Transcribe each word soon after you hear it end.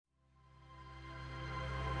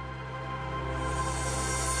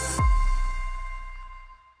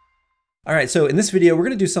All right, so in this video, we're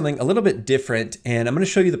gonna do something a little bit different, and I'm gonna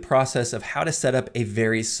show you the process of how to set up a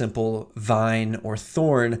very simple vine or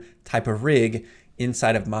thorn type of rig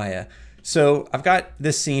inside of Maya. So I've got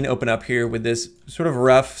this scene open up here with this sort of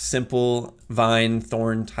rough, simple vine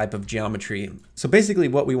thorn type of geometry. So basically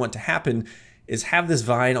what we want to happen is have this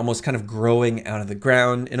vine almost kind of growing out of the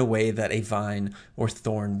ground in a way that a vine or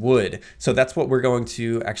thorn would. So that's what we're going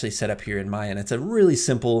to actually set up here in Maya, and it's a really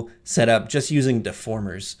simple setup just using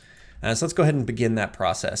deformers. So let's go ahead and begin that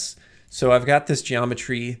process. So I've got this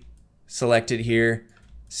geometry selected here,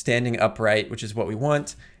 standing upright, which is what we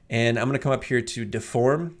want. And I'm gonna come up here to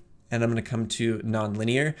deform, and I'm gonna come to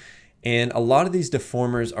nonlinear. And a lot of these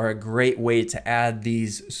deformers are a great way to add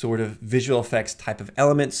these sort of visual effects type of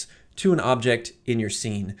elements to an object in your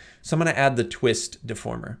scene. So I'm gonna add the twist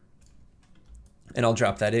deformer. And I'll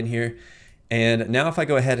drop that in here. And now if I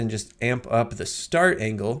go ahead and just amp up the start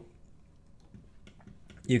angle,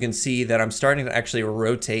 you can see that I'm starting to actually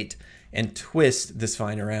rotate and twist this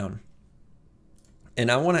vine around.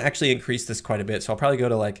 And I want to actually increase this quite a bit. So I'll probably go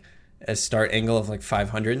to like a start angle of like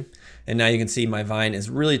 500. And now you can see my vine is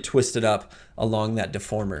really twisted up along that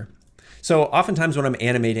deformer. So oftentimes when I'm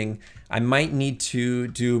animating, I might need to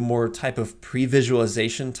do more type of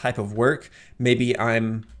pre-visualization type of work. Maybe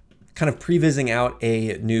I'm kind of pre-vising out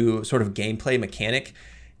a new sort of gameplay mechanic.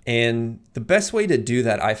 And the best way to do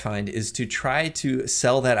that, I find, is to try to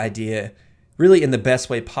sell that idea really in the best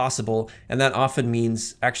way possible. And that often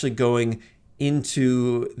means actually going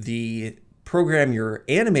into the program you're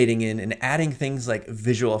animating in and adding things like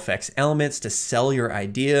visual effects elements to sell your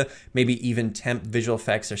idea, maybe even temp visual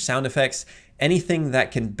effects or sound effects, anything that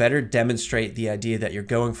can better demonstrate the idea that you're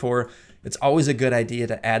going for. It's always a good idea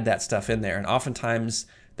to add that stuff in there. And oftentimes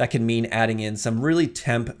that can mean adding in some really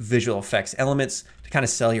temp visual effects elements to kind of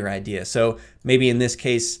sell your idea. So maybe in this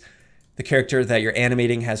case, the character that you're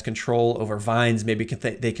animating has control over vines. Maybe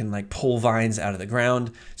they can like pull vines out of the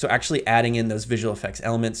ground. So actually adding in those visual effects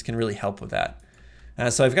elements can really help with that.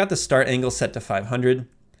 So I've got the start angle set to 500.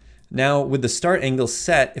 Now with the start angle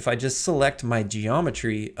set, if I just select my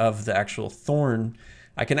geometry of the actual thorn,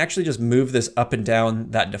 I can actually just move this up and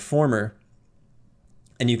down that deformer.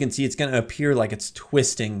 And you can see it's going to appear like it's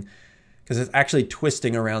twisting because it's actually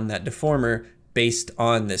twisting around that deformer based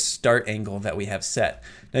on this start angle that we have set.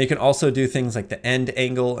 Now you can also do things like the end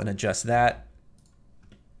angle and adjust that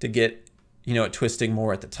to get, it twisting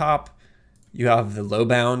more at the top. You have the low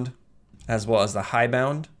bound as well as the high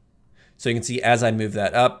bound. So you can see as I move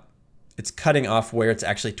that up, it's cutting off where it's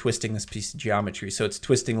actually twisting this piece of geometry. So it's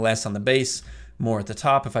twisting less on the base, more at the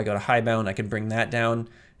top. If I go to high bound, I can bring that down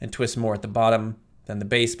and twist more at the bottom than the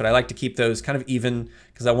base, but I like to keep those kind of even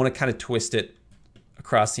because I want to kind of twist it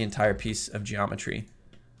across the entire piece of geometry.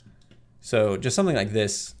 So just something like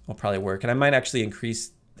this will probably work. And I might actually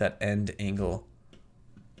increase that end angle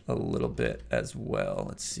a little bit as well.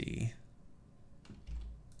 Let's see.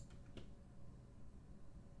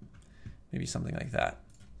 Maybe something like that.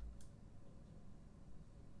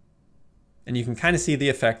 And you can kind of see the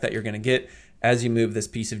effect that you're going to get as you move this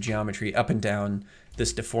piece of geometry up and down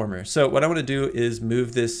this deformer. So what I want to do is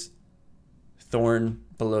move this thorn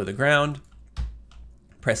below the ground,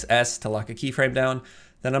 press S to lock a keyframe down.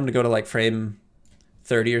 Then I'm going to go to like frame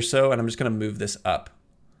 30 or so, and I'm just going to move this up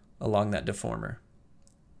along that deformer.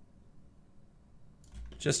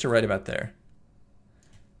 Just to right about there.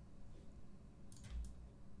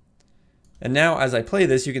 And now as I play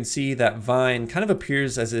this, you can see that vine kind of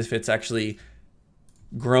appears as if it's actually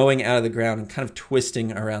growing out of the ground and kind of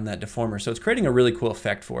twisting around that deformer. So it's creating a really cool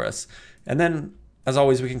effect for us. And then as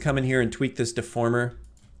always, we can come in here and tweak this deformer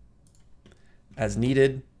as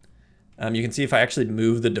needed. You can see if I actually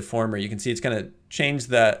move the deformer, you can see it's going to change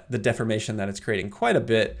the deformation that it's creating quite a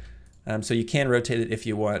bit. So you can rotate it if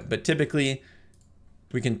you want, but typically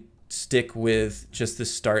we can stick with just the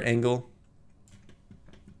start angle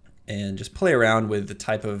and just play around with the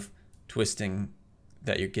type of twisting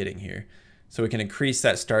that you're getting here. So we can increase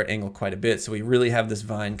that start angle quite a bit. So we really have this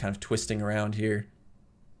vine kind of twisting around here,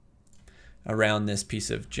 around this piece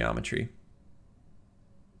of geometry.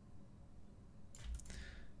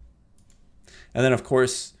 And then of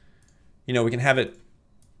course, we can have it,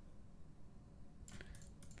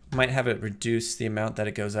 might have it reduce the amount that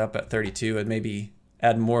it goes up at 32 and maybe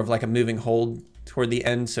add more of like a moving hold toward the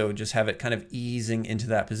end. So just have it kind of easing into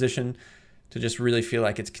that position to just really feel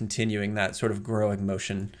like it's continuing that sort of growing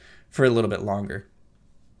motion for a little bit longer.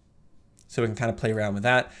 So we can kind of play around with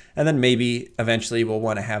that. And then maybe eventually we'll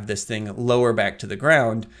want to have this thing lower back to the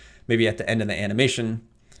ground, maybe at the end of the animation.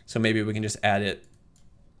 So maybe we can just add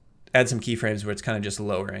some keyframes where it's kind of just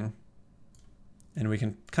lowering. And we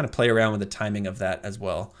can kind of play around with the timing of that as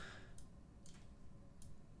well.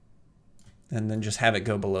 and then just have it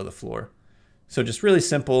go below the floor. So just really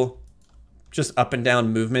simple, just up and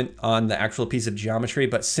down movement on the actual piece of geometry.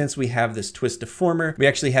 But since we have this twist deformer, we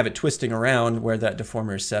actually have it twisting around where that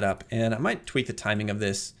deformer is set up. And I might tweak the timing of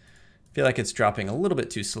this. I feel like it's dropping a little bit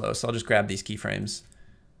too slow. So I'll just grab these keyframes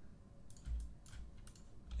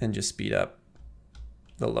and just speed up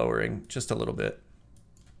the lowering just a little bit,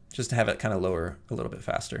 just to have it kind of lower a little bit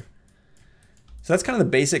faster. So that's kind of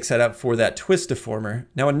the basic setup for that twist deformer.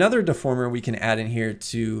 Now another deformer we can add in here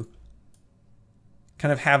to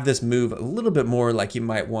kind of have this move a little bit more like you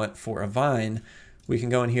might want for a vine. We can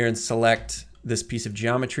go in here and select this piece of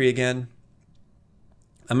geometry again.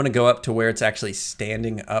 I'm going to go up to where it's actually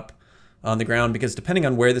standing up on the ground, because depending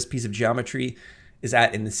on where this piece of geometry is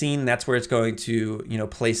at in the scene, that's where it's going to,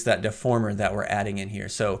 place that deformer that we're adding in here.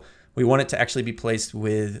 So we want it to actually be placed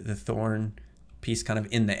with the thorn piece kind of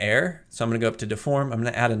in the air. So I'm going to go up to deform. I'm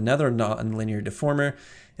going to add another nonlinear deformer,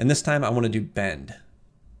 and this time I want to do bend.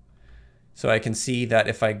 So I can see that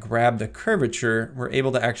if I grab the curvature, we're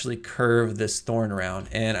able to actually curve this thorn around.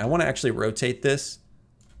 And I want to actually rotate this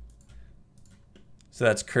so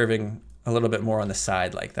that's curving a little bit more on the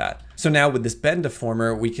side like that. So now with this bend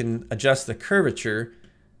deformer, we can adjust the curvature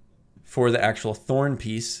for the actual thorn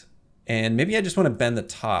piece. And maybe I just want to bend the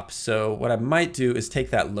top. So what I might do is take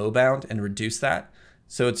that low bound and reduce that.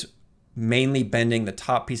 So it's mainly bending the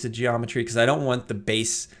top piece of geometry, because I don't want the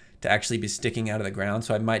base to actually be sticking out of the ground.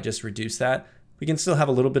 So I might just reduce that. We can still have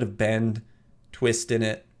a little bit of bend, twist in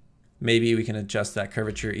it. Maybe we can adjust that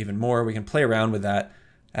curvature even more. We can play around with that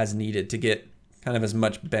as needed to get kind of as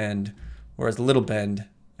much bend or as little bend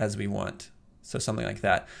as we want. So something like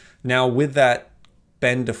that. Now with that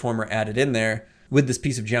bend deformer added in there, with this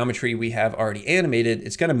piece of geometry we have already animated,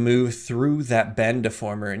 it's going to move through that bend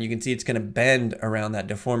deformer, and you can see it's going to bend around that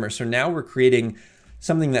deformer. So now we're creating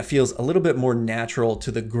something that feels a little bit more natural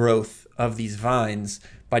to the growth of these vines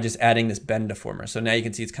by just adding this bend deformer. So now you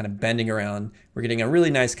can see it's kind of bending around. We're getting a really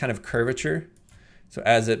nice kind of curvature. So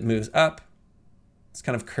as it moves up, it's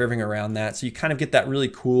kind of curving around that. So you kind of get that really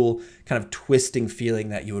cool kind of twisting feeling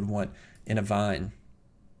that you would want in a vine.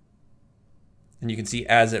 And you can see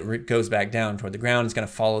as it goes back down toward the ground, it's going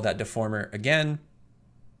to follow that deformer again.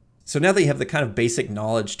 So now that you have the kind of basic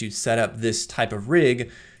knowledge to set up this type of rig,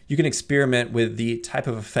 you can experiment with the type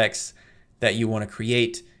of effects that you want to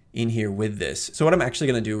create in here with this. So what I'm actually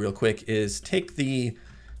going to do real quick is take the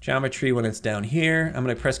geometry when it's down here. I'm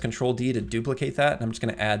going to press Control D to duplicate that. And I'm just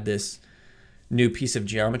going to add this new piece of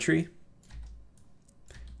geometry.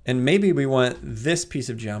 And maybe we want this piece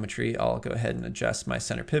of geometry. I'll go ahead and adjust my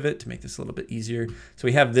center pivot to make this a little bit easier. So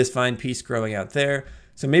we have this vine piece growing out there.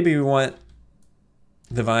 So maybe we want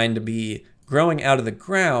the vine to be growing out of the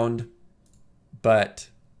ground, but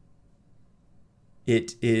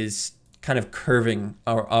it is kind of curving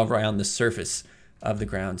around the surface of the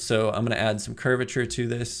ground. So I'm going to add some curvature to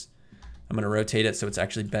this. I'm going to rotate it so it's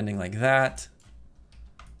actually bending like that.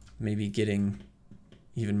 Maybe getting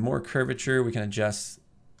even more curvature. We can adjust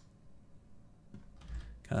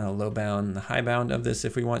kind of low bound and the high bound of this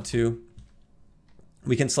if we want to.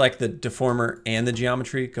 We can select the deformer and the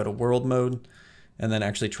geometry, go to world mode, and then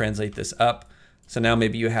actually translate this up. So now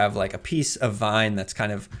maybe you have like a piece of vine that's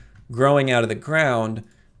kind of growing out of the ground,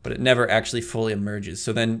 but it never actually fully emerges.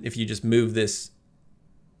 So then if you just move this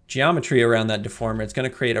geometry around that deformer, it's going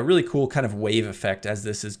to create a really cool kind of wave effect as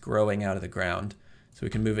this is growing out of the ground. So we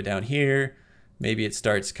can move it down here. Maybe it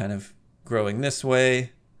starts kind of growing this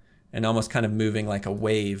way and almost kind of moving like a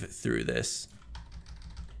wave through this.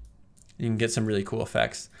 You can get some really cool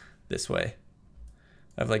effects this way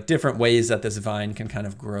of like different ways that this vine can kind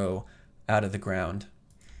of grow out of the ground.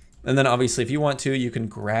 And then obviously if you want to, you can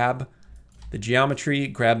grab the geometry,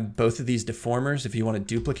 grab both of these deformers if you want to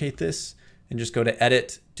duplicate this, and just go to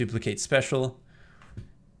Edit, Duplicate Special,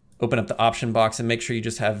 open up the option box and make sure you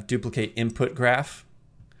just have Duplicate Input Graph.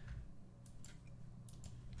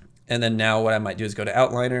 And then now what I might do is go to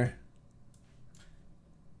Outliner.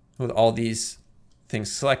 With all these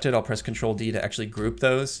things selected, I'll press Control D to actually group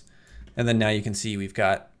those. And then now you can see we've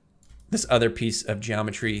got this other piece of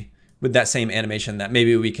geometry with that same animation that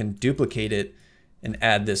maybe we can duplicate it and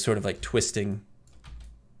add this sort of like twisting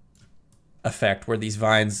effect where these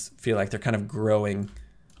vines feel like they're kind of growing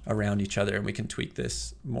around each other, and we can tweak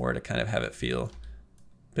this more to kind of have it feel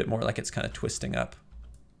a bit more like it's kind of twisting up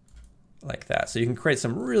like that. So you can create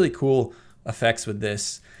some really cool effects with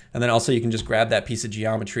this. And then also you can just grab that piece of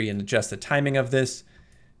geometry and adjust the timing of this.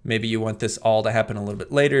 Maybe you want this all to happen a little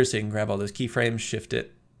bit later, so you can grab all those keyframes, shift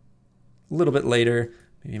it a little bit later,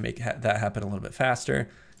 maybe make that happen a little bit faster.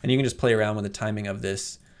 And you can just play around with the timing of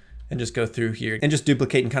this and just go through here and just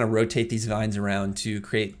duplicate and kind of rotate these vines around to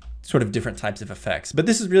create sort of different types of effects. But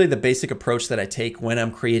this is really the basic approach that I take when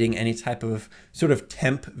I'm creating any type of sort of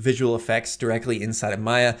temp visual effects directly inside of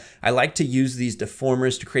Maya. I like to use these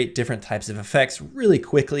deformers to create different types of effects really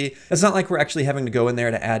quickly. It's not like we're actually having to go in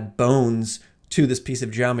there to add bones to this piece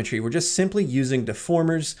of geometry. We're just simply using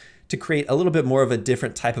deformers to create a little bit more of a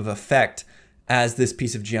different type of effect as this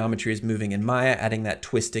piece of geometry is moving in Maya, adding that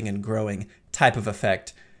twisting and growing type of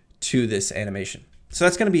effect to this animation. So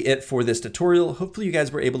that's going to be it for this tutorial. Hopefully you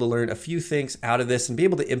guys were able to learn a few things out of this and be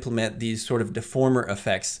able to implement these sort of deformer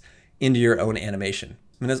effects into your own animation.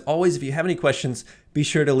 And as always, if you have any questions, be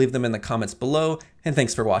sure to leave them in the comments below, and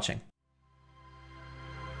thanks for watching.